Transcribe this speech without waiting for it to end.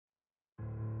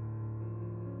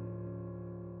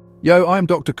Yo, I'm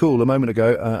Dr. Cool. A moment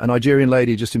ago, a Nigerian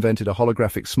lady just invented a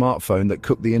holographic smartphone that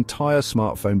cooked the entire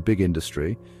smartphone big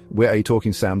industry. We're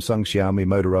talking Samsung, Xiaomi,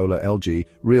 Motorola, LG,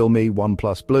 Realme,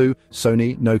 OnePlus, Blue,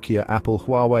 Sony, Nokia, Apple,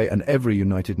 Huawei, and every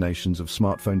United Nations of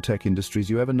smartphone tech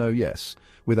industries you ever know, yes,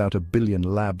 without 1 billion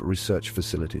lab research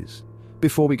facilities.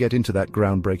 Before we get into that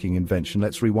groundbreaking invention,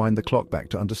 let's rewind the clock back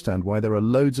to understand why there are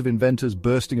loads of inventors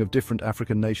bursting of different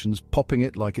African nations, popping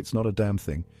it like it's not a damn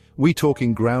thing. We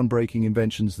talking groundbreaking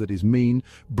inventions that is mean,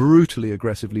 brutally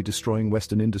aggressively destroying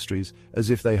Western industries as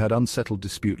if they had unsettled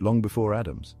dispute long before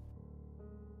Adams.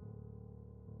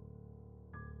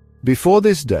 Before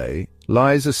this day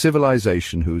lies a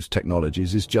civilization whose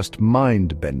technologies is just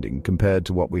mind-bending compared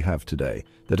to what we have today,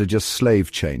 that are just slave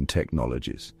chain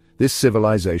technologies. This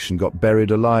civilization got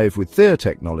buried alive with their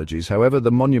technologies, however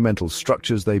the monumental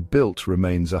structures they built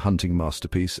remains a hunting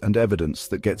masterpiece and evidence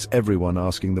that gets everyone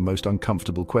asking the most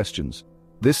uncomfortable questions.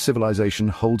 This civilization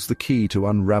holds the key to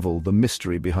unravel the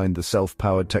mystery behind the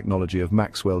self-powered technology of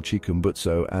Maxwell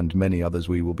Phone and many others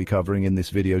we will be covering in this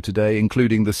video today,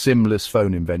 including the SIM-less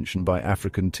phone invention by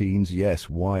African teens. Yes,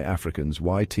 why Africans?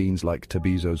 Why teens like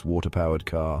Tabisos' water-powered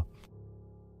car?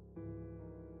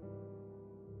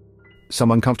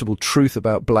 Some uncomfortable truth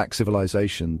about black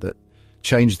civilization that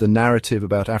changed the narrative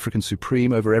about African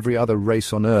supreme over every other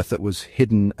race on earth that was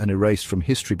hidden and erased from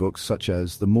history books, such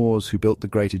as the Moors who built the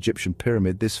great Egyptian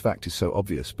pyramid. This fact is so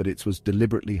obvious, but it was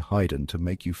deliberately hidden to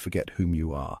make you forget whom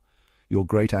you are. Your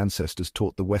great ancestors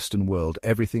taught the Western world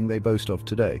everything they boast of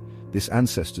today. This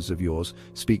ancestors of yours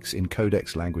speaks in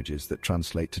codex languages that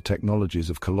translate to technologies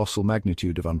of colossal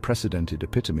magnitude, of unprecedented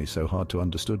epitome, so hard to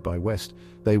understood by West.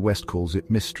 West calls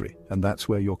it mystery, and that's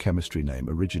where your chemistry name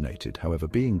originated. However,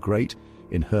 being great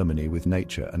in harmony with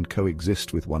nature and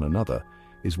coexist with one another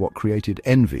is what created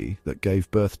envy that gave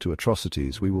birth to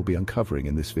atrocities we will be uncovering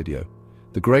in this video.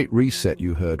 The Great Reset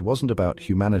you heard wasn't about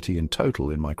humanity in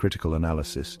total in my critical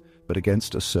analysis, but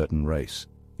against a certain race.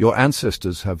 Your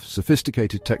ancestors have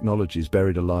sophisticated technologies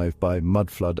buried alive by mud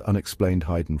flood unexplained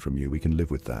hidden from you. We can live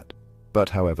with that. But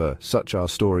however, such our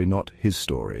story, not his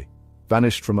story.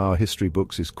 Vanished from our history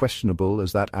books is questionable,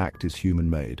 as that act is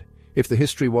human-made. If the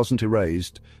history wasn't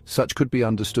erased, such could be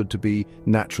understood to be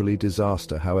naturally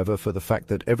disaster. However, for the fact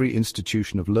that every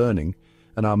institution of learning,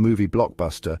 and our movie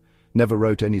blockbuster, never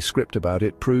wrote any script about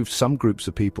it, proved some groups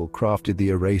of people crafted the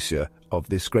erasure of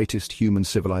this greatest human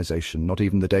civilization. Not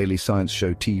even the daily science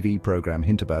show TV program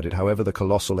hint about it. However, the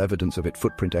colossal evidence of it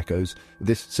footprint echoes.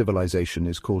 This civilization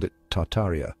is called it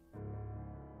Tartaria.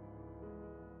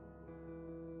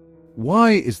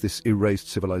 Why is this erased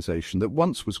civilization that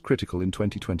once was critical in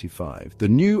 2025? The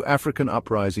new African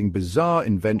uprising, bizarre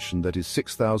invention that is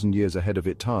 6,000 years ahead of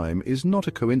its time, is not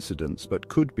a coincidence, but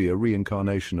could be a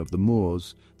reincarnation of the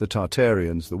Moors. The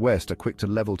Tartarians, the West, are quick to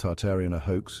level Tartarian a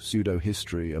hoax,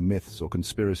 pseudo-history, a myths or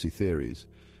conspiracy theories.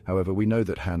 However, we know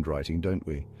that handwriting, don't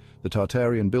we? The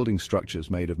Tartarian building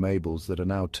structures made of marbles that are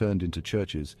now turned into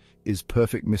churches is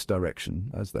perfect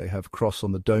misdirection, as they have cross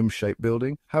on the dome-shaped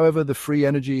building. However, the free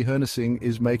energy harnessing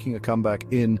is making a comeback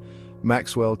in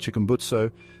Maxwell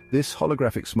Phone. This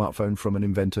holographic smartphone from an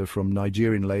inventor from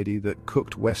Nigerian lady that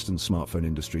cooked Western smartphone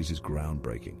industries is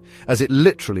groundbreaking, as it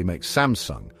literally makes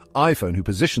Samsung, iPhone, who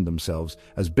positioned themselves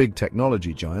as big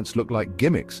technology giants, look like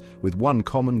gimmicks with one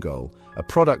common goal: a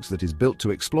product that is built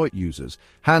to exploit users.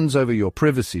 Hands over your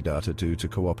privacy data due to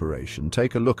cooperation.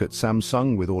 Take a look at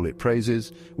Samsung with all it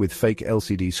praises, with fake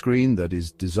LCD screen that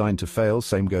is designed to fail.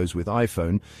 Same goes with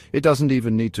iPhone. It doesn't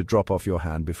even need to drop off your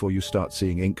hand before you start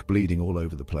seeing ink bleeding all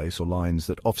over the place, or lines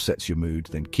that offsets your mood,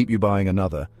 then keep you buying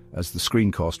another, as the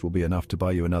screen cost will be enough to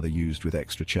buy you another used with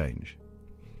extra change.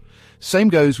 Same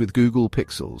goes with Google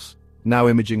Pixels, now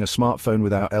imaging a smartphone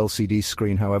without LCD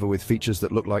screen, however with features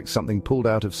that look like something pulled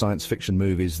out of science fiction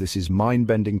movies. This is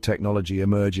mind-bending technology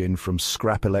emerging from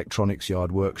scrap electronics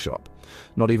yard workshop,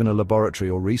 not even a laboratory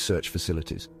or research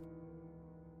facilities.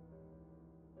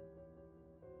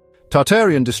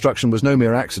 Tartarian destruction was no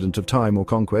mere accident of time or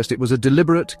conquest. It was a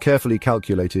deliberate, carefully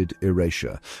calculated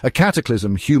erasure. A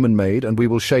cataclysm human-made, and we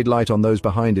will shed light on those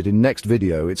behind it in next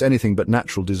video. It's anything but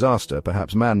natural disaster,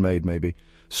 perhaps man-made maybe,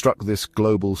 struck this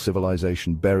global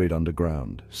civilization buried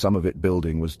underground. Some of it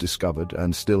building was discovered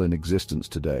and still in existence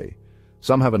today.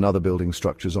 Some have another building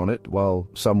structures on it, while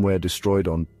some were destroyed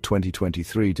on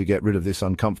 2023 to get rid of this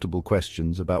uncomfortable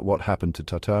questions about what happened to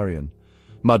Tartarian.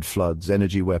 Mud floods,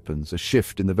 energy weapons, a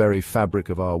shift in the very fabric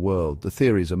of our world. The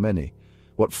theories are many.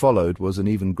 What followed was an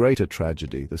even greater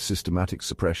tragedy, the systematic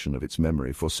suppression of its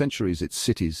memory. For centuries, its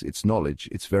cities, its knowledge,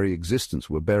 its very existence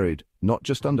were buried, not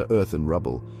just under earth and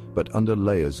rubble, but under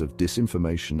layers of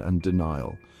disinformation and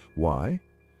denial. Why?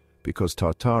 because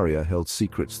Tartaria held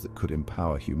secrets that could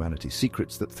empower humanity,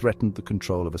 secrets that threatened the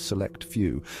control of a select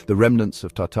few. The remnants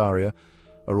of Tartaria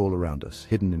are all around us,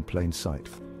 hidden in plain sight.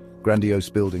 Grandiose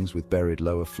buildings with buried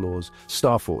lower floors,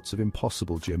 star forts of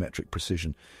impossible geometric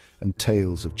precision, and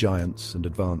tales of giants and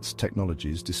advanced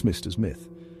technologies dismissed as myth.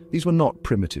 These were not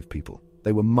primitive people.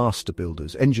 They were master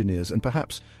builders, engineers, and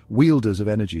perhaps wielders of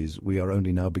energies we are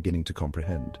only now beginning to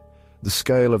comprehend. The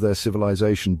scale of their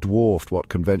civilization dwarfed what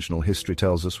conventional history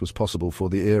tells us was possible for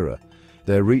the era.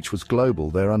 Their reach was global,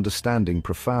 their understanding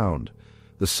profound.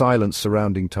 The silence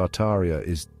surrounding Tartaria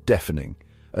is deafening,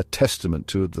 a testament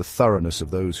to the thoroughness of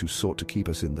those who sought to keep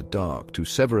us in the dark, to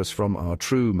sever us from our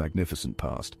true magnificent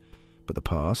past. But the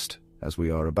past, as we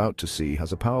are about to see,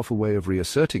 has a powerful way of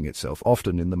reasserting itself,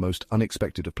 often in the most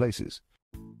unexpected of places.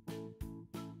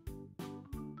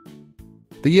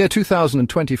 The year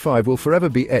 2025 will forever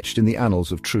be etched in the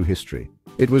annals of true history.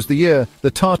 It was the year the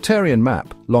Tartarian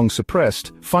Map, long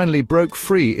suppressed, finally broke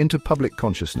free into public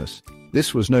consciousness.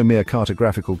 This was no mere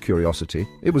cartographical curiosity.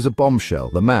 It was a bombshell.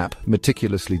 The map,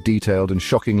 meticulously detailed and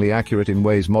shockingly accurate in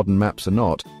ways modern maps are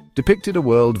not, depicted a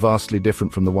world vastly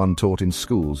different from the one taught in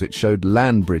schools. It showed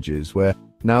land bridges where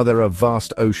now there are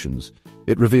vast oceans.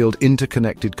 It revealed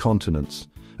interconnected continents,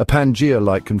 a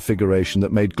Pangea-like configuration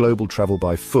that made global travel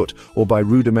by foot or by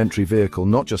rudimentary vehicle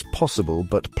not just possible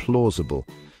but plausible.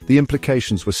 The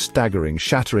implications were staggering,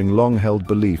 shattering long-held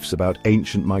beliefs about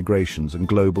ancient migrations and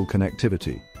global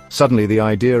connectivity. Suddenly, the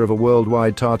idea of a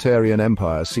worldwide Tartarian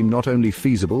empire seemed not only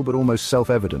feasible but almost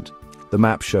self-evident. The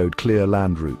map showed clear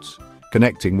land routes,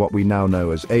 connecting what we now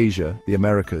know as Asia, the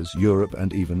Americas, Europe,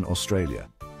 and even Australia.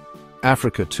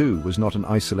 Africa, too, was not an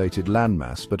isolated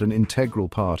landmass, but an integral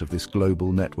part of this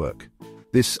global network.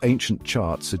 This ancient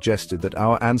chart suggested that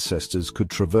our ancestors could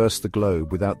traverse the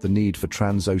globe without the need for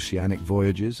transoceanic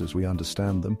voyages as we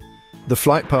understand them. The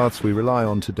flight paths we rely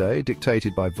on today,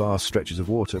 dictated by vast stretches of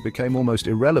water, became almost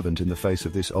irrelevant in the face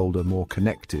of this older, more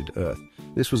connected Earth.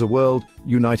 This was a world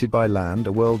united by land,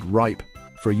 a world ripe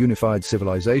for a unified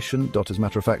civilization. As a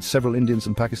matter of fact, several Indians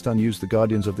and Pakistan used the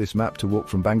guardians of this map to walk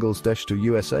from Bangladesh to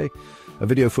USA. A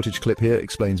video footage clip here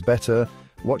explains better.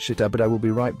 Watch it, but I will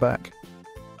be right back.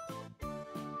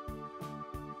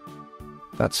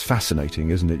 That's fascinating,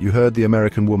 isn't it? You heard the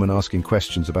American woman asking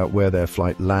questions about where their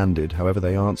flight landed. However,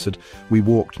 they answered, "We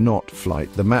walked not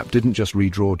flight." The map didn't just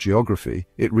redraw geography,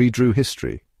 it redrew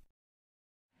history.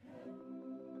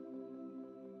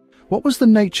 What was the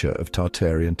nature of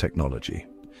Tartarian technology?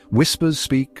 Whispers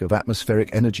speak of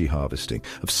atmospheric energy harvesting,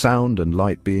 of sound and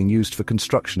light being used for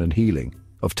construction and healing,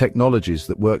 of technologies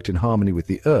that worked in harmony with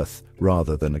the Earth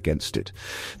rather than against it.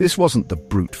 This wasn't the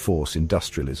brute force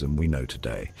industrialism we know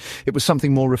today. It was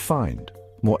something more refined,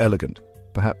 more elegant,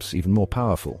 perhaps even more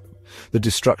powerful. The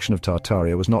destruction of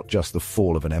Tartaria was not just the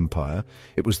fall of an empire,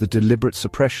 it was the deliberate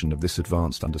suppression of this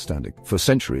advanced understanding. For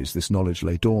centuries, this knowledge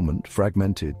lay dormant,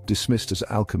 fragmented, dismissed as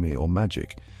alchemy or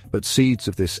magic. But seeds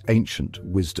of this ancient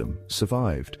wisdom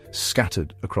survived,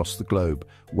 scattered across the globe,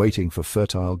 waiting for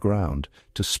fertile ground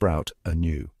to sprout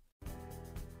anew.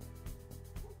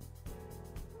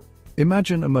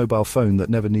 Imagine a mobile phone that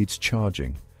never needs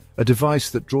charging, a device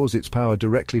that draws its power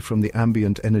directly from the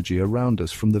ambient energy around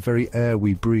us, from the very air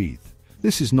we breathe.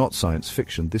 This is not science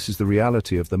fiction, this is the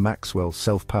reality of the Maxwell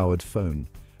self-powered phone,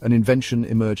 an invention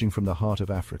emerging from the heart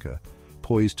of Africa,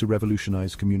 poised to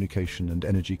revolutionize communication and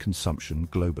energy consumption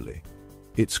globally.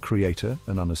 Its creator,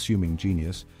 an unassuming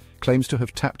genius, claims to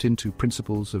have tapped into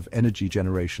principles of energy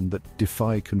generation that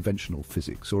defy conventional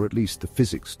physics, or at least the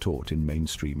physics taught in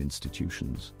mainstream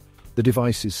institutions. The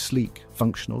device is sleek,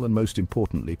 functional, and most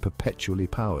importantly, perpetually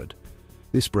powered.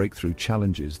 This breakthrough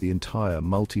challenges the entire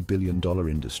multi-billion-dollar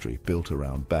industry built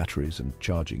around batteries and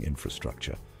charging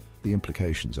infrastructure. The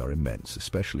implications are immense,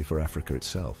 especially for Africa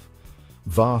itself.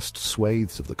 Vast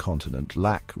swathes of the continent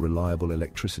lack reliable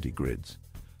electricity grids.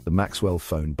 The Maxwell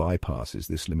phone bypasses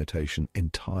this limitation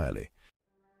entirely.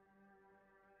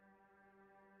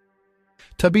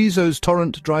 Tabisos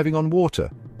Torrent driving on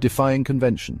water, defying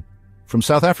convention. From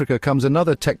South Africa comes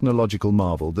another technological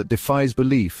marvel that defies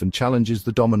belief and challenges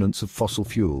the dominance of fossil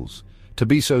fuels.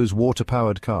 Tabisos'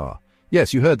 water-powered car.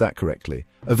 Yes, you heard that correctly.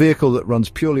 A vehicle that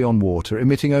runs purely on water,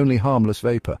 emitting only harmless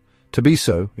vapor.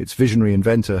 Tabiso, its visionary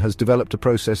inventor, has developed a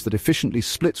process that efficiently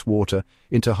splits water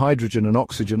into hydrogen and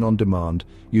oxygen on demand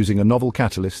using a novel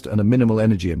catalyst and a minimal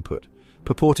energy input,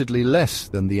 purportedly less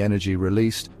than the energy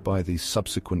released by the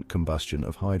subsequent combustion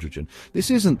of hydrogen.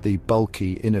 This isn't the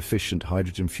bulky, inefficient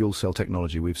hydrogen fuel cell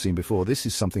technology we've seen before. This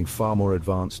is something far more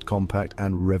advanced, compact,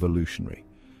 and revolutionary.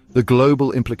 The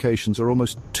global implications are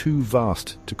almost too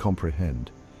vast to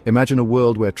comprehend. Imagine a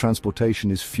world where transportation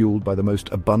is fueled by the most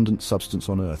abundant substance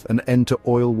on Earth, an end to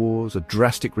oil wars, a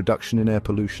drastic reduction in air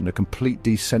pollution, a complete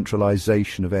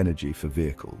decentralization of energy for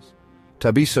vehicles.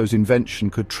 Tabisos' invention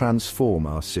could transform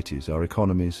our cities, our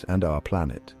economies, and our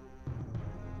planet.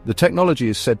 The technology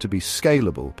is said to be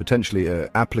scalable, potentially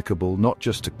applicable not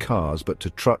just to cars, but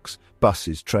to trucks,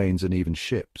 buses, trains, and even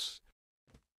ships.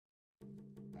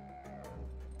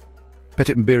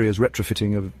 Petit Mbiria's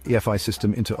retrofitting of EFI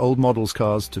system into old models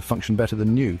cars to function better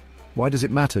than new. Why does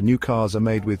it matter? New cars are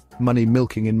made with money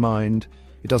milking in mind.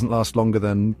 It doesn't last longer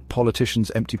than politicians'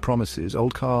 empty promises.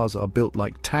 Old cars are built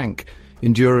like tank.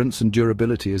 Endurance and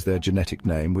durability is their genetic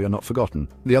name. We are not forgotten.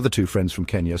 The other two friends from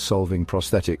Kenya solving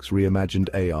prosthetics, reimagined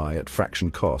AI at fraction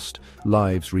cost,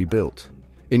 lives rebuilt.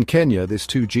 In Kenya, this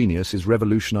two genius is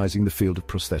revolutionizing the field of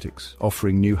prosthetics,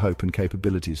 offering new hope and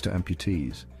capabilities to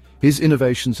amputees. His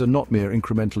innovations are not mere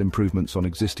incremental improvements on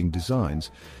existing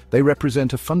designs. They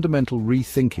represent a fundamental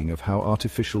rethinking of how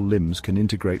artificial limbs can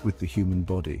integrate with the human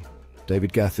body.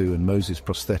 David Gathu and Moses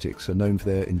Prosthetics are known for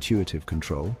their intuitive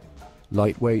control,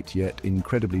 lightweight yet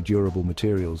incredibly durable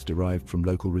materials derived from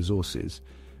local resources,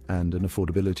 and an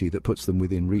affordability that puts them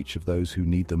within reach of those who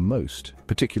need them most,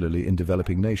 particularly in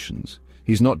developing nations.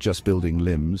 He's not just building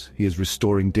limbs, he is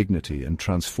restoring dignity and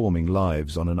transforming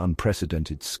lives on an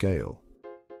unprecedented scale.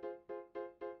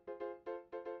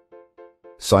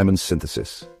 Simon's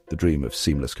synthesis, the dream of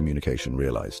seamless communication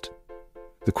realized.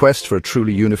 The quest for a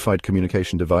truly unified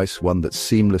communication device, one that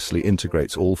seamlessly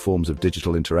integrates all forms of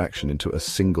digital interaction into a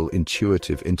single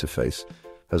intuitive interface,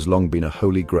 has long been a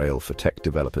holy grail for tech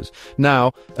developers.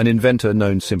 Now, an inventor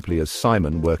known simply as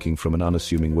Simon, working from an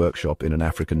unassuming workshop in an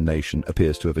African nation,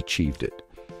 appears to have achieved it.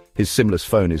 His SIMless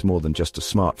phone is more than just a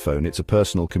smartphone, it's a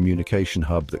personal communication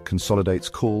hub that consolidates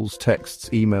calls, texts,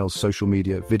 emails, social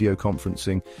media, video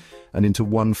conferencing, and into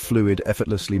one fluid,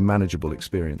 effortlessly manageable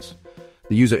experience.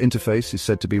 The user interface is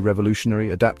said to be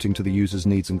revolutionary, adapting to the user's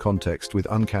needs and context with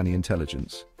uncanny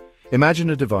intelligence. Imagine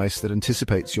a device that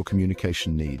anticipates your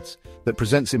communication needs, that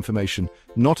presents information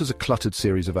not as a cluttered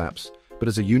series of apps, but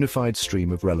as a unified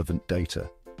stream of relevant data.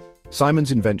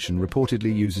 Simon's invention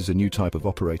reportedly uses a new type of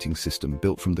operating system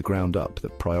built from the ground up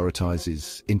that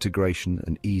prioritizes integration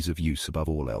and ease of use above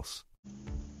all else.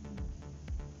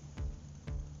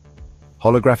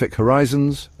 Holographic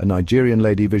Horizons, a Nigerian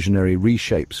lady visionary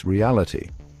reshapes reality.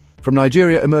 From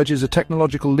Nigeria emerges a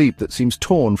technological leap that seems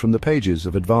torn from the pages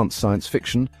of advanced science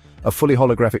fiction, a fully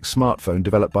holographic smartphone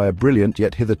developed by a brilliant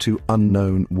yet hitherto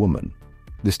unknown woman.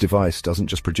 This device doesn't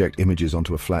just project images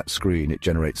onto a flat screen, it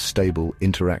generates stable,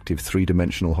 interactive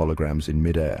three-dimensional holograms in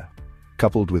mid-air.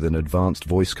 Coupled with an advanced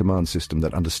voice command system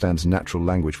that understands natural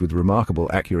language with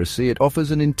remarkable accuracy, it offers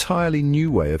an entirely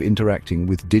new way of interacting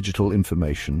with digital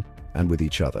information and with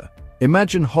each other.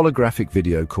 Imagine holographic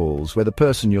video calls where the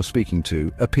person you're speaking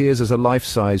to appears as a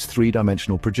life-size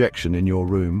three-dimensional projection in your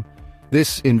room.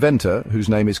 This inventor, whose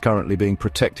name is currently being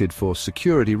protected for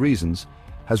security reasons,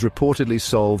 has reportedly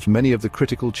solved many of the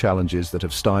critical challenges that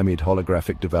have stymied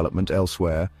holographic development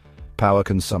elsewhere: power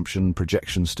consumption,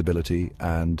 projection stability,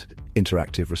 and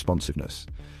interactive responsiveness.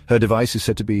 Her device is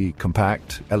said to be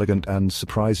compact, elegant, and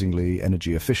surprisingly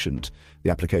energy efficient. The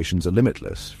applications are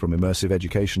limitless, from immersive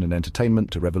education and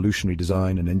entertainment to revolutionary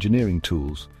design and engineering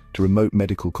tools, to remote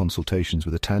medical consultations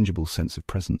with a tangible sense of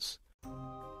presence.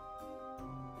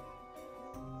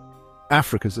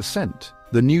 Africa's ascent,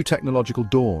 the new technological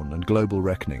dawn and global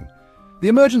reckoning. The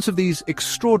emergence of these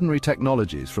extraordinary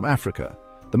technologies from Africa,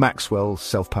 the Maxwell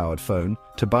self-powered phone,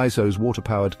 Tabisos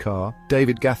water-powered car,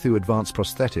 David Gathu advanced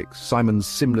prosthetics, Simon's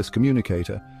SIMless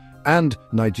communicator, and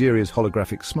Nigeria's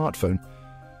holographic smartphone,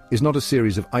 is not a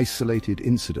series of isolated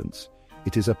incidents.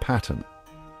 It is a pattern.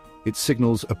 It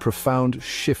signals a profound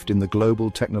shift in the global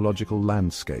technological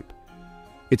landscape.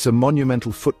 It's a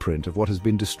monumental footprint of what has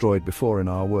been destroyed before in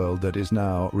our world that is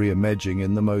now re-emerging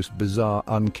in the most bizarre,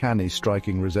 uncanny,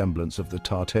 striking resemblance of the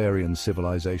Tartarian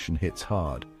civilization hits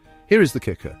hard. Here is the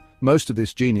kicker. Most of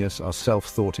this genius are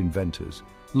self-thought inventors.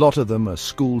 A lot of them are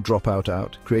school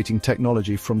dropout creating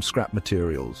technology from scrap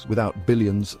materials without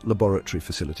billions laboratory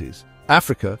facilities.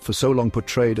 Africa, for so long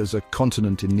portrayed as a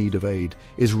continent in need of aid,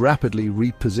 is rapidly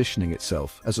repositioning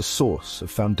itself as a source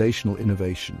of foundational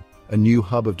innovation, a new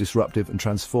hub of disruptive and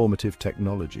transformative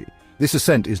technology. This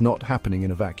ascent is not happening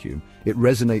in a vacuum. It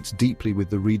resonates deeply with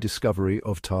the rediscovery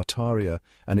of Tartaria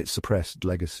and its suppressed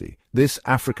legacy. This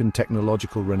African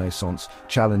technological renaissance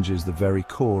challenges the very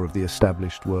core of the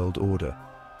established world order.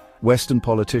 Western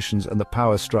politicians and the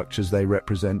power structures they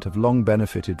represent have long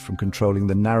benefited from controlling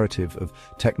the narrative of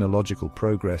technological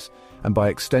progress and, by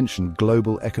extension,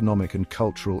 global economic and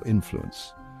cultural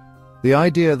influence. The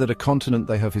idea that a continent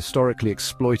they have historically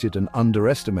exploited and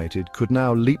underestimated could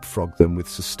now leapfrog them with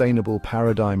sustainable,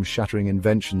 paradigm-shattering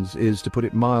inventions is, to put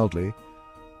it mildly,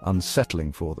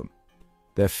 unsettling for them.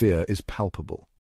 Their fear is palpable.